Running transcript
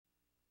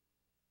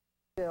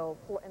Bill,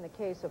 in the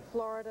case of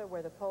Florida,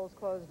 where the polls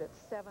closed at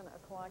 7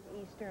 o'clock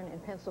Eastern, in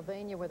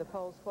Pennsylvania, where the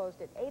polls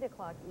closed at 8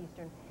 o'clock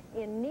Eastern,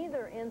 in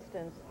neither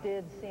instance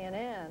did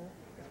CNN,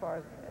 as far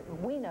as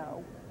we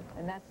know,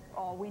 and that's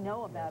all we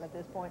know about at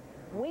this point,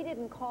 we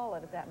didn't call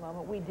it at that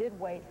moment. We did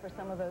wait for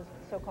some of those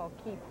so-called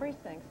key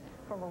precincts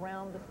from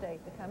around the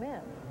state to come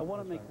in. I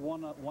want to make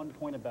one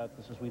point about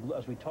this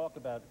as we talk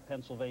about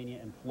Pennsylvania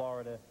and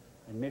Florida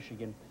and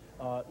Michigan.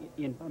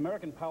 In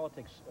American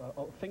politics,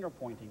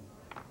 finger-pointing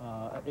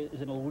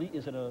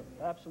is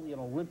absolutely an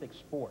Olympic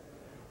sport.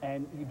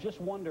 And you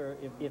just wonder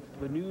if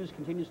the news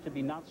continues to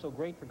be not so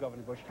great for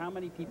Governor Bush, how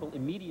many people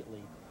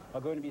immediately are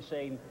going to be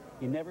saying,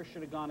 you never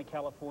should have gone to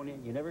California,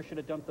 you never should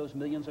have dumped those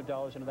millions of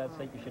dollars into that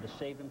state, you should have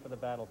saved them for the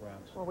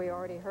battlegrounds. Well, we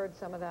already heard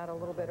some of that a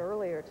little bit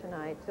earlier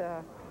tonight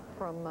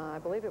from, I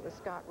believe it was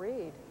Scott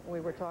Reed we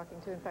were talking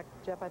to. In fact,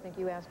 Jeff, I think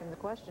you asked him the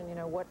question, you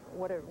know, what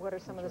are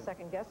some of the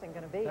second guessing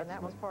going to be, and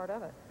that was part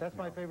of it. That's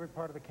my favorite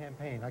part of the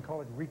campaign. I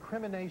call it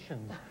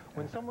recriminations.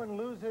 When someone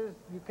loses,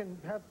 you can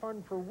have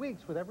fun for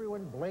weeks with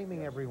everyone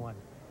blaming everyone.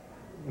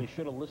 You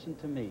should have listened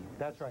to me.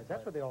 That's right.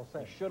 That's what they all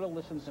say. You should have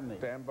listened to me.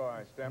 Stand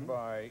by. Stand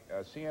by.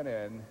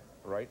 CNN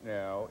right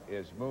now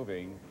is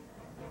moving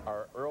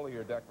our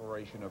earlier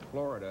declaration of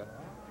Florida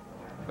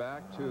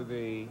back to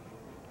the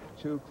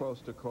too close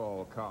to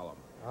call column.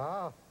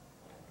 Ah.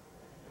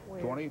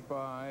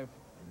 25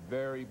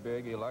 very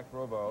big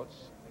electoral votes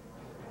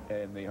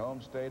in the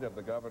home state of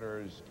the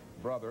governor's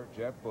brother,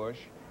 Jeb Bush,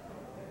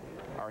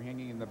 are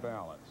hanging in the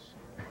balance.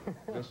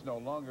 This no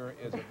longer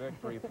is a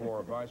victory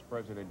for Vice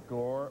President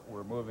Gore.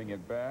 We're moving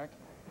it back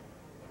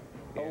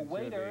into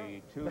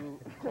the too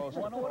close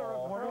to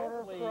call. One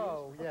order,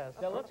 please. Yes.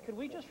 Now, could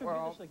we just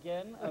review this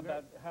again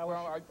about how...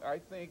 Well, I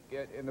think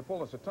in the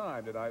fullness of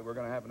time tonight we're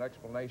going to have an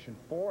explanation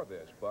for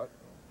this, but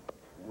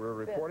we're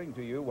reporting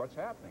to you what's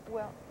happening.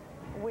 Well,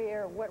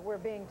 what we're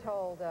being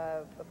told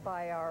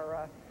by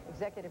our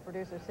executive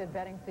producer, Sid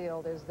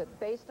Bedingfield, is that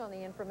based on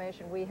the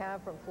information we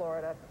have from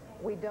Florida,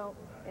 we don't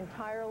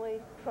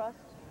entirely trust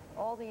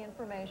all the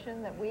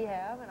information that we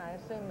have, and I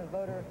assume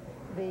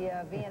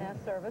the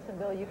VNS service, and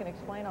Bill, you can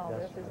explain all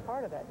this, is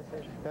part of that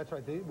decision. That's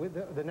right.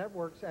 The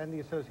networks and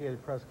the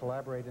Associated Press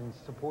collaborate in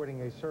supporting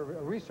a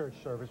research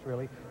service,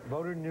 really,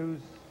 Voter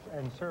News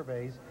and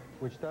Surveys,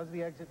 which does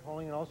the exit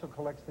polling and also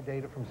collects the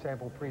data from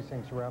sample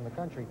precincts around the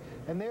country.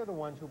 And they're the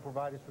ones who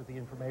provide us with the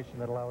information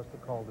that allow us to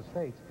call the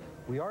states.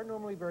 We are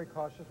normally very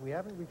cautious. We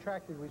haven't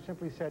retracted. We've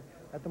simply said,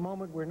 at the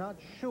moment, we're not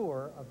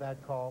sure of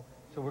that call,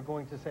 so we're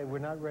going to say we're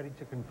not ready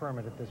to confirm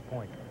it at this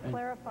point.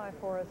 Clarify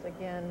for us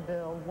again,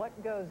 Bill, what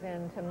goes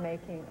into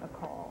making a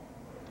call?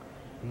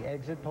 The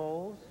exit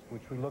polls,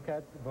 which we look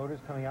at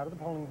voters coming out of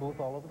the polling booth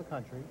all over the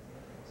country,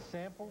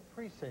 sample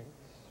precincts,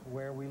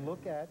 where we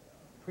look at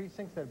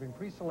precincts that have been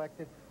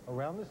pre-selected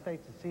around the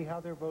state to see how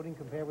they're voting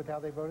compared with how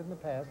they voted in the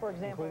past, for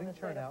example, including in the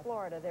state turnout. of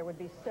Florida, there would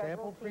be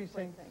several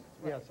precincts.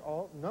 Right. Yes,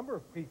 number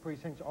of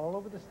precincts all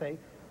over the state,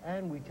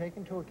 and we take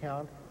into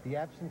account the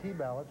absentee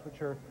ballots,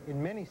 which are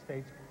in many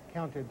states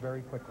counted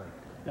very quickly.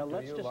 Now,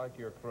 do you like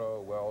your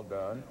crow well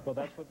done? Well,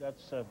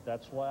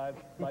 that's why I'd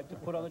like to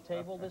put on the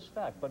table this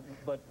fact.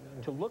 But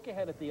to look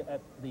ahead at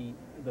the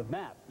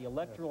map, the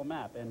electoral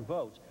map, and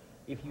votes,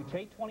 if you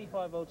take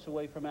 25 votes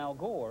away from Al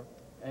Gore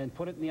and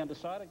put it in the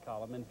undecided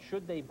column, and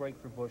should they break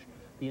for Bush,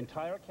 the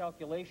entire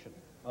calculation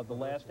of the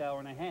last hour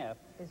and a half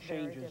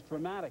changes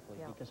dramatically.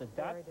 Yeah, because at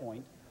that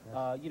point,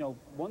 you know,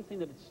 one thing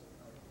that it's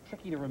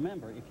tricky to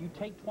remember, if you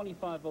take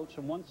 25 votes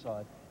from one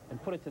side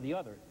and put it to the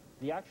other,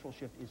 the actual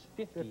shift is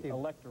 50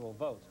 electoral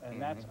votes,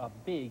 and that's a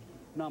big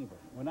number.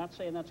 We're not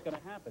saying that's going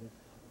to happen,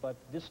 but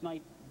this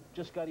night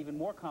just got even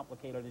more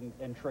complicated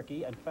and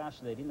tricky and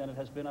fascinating than it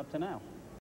has been up to now.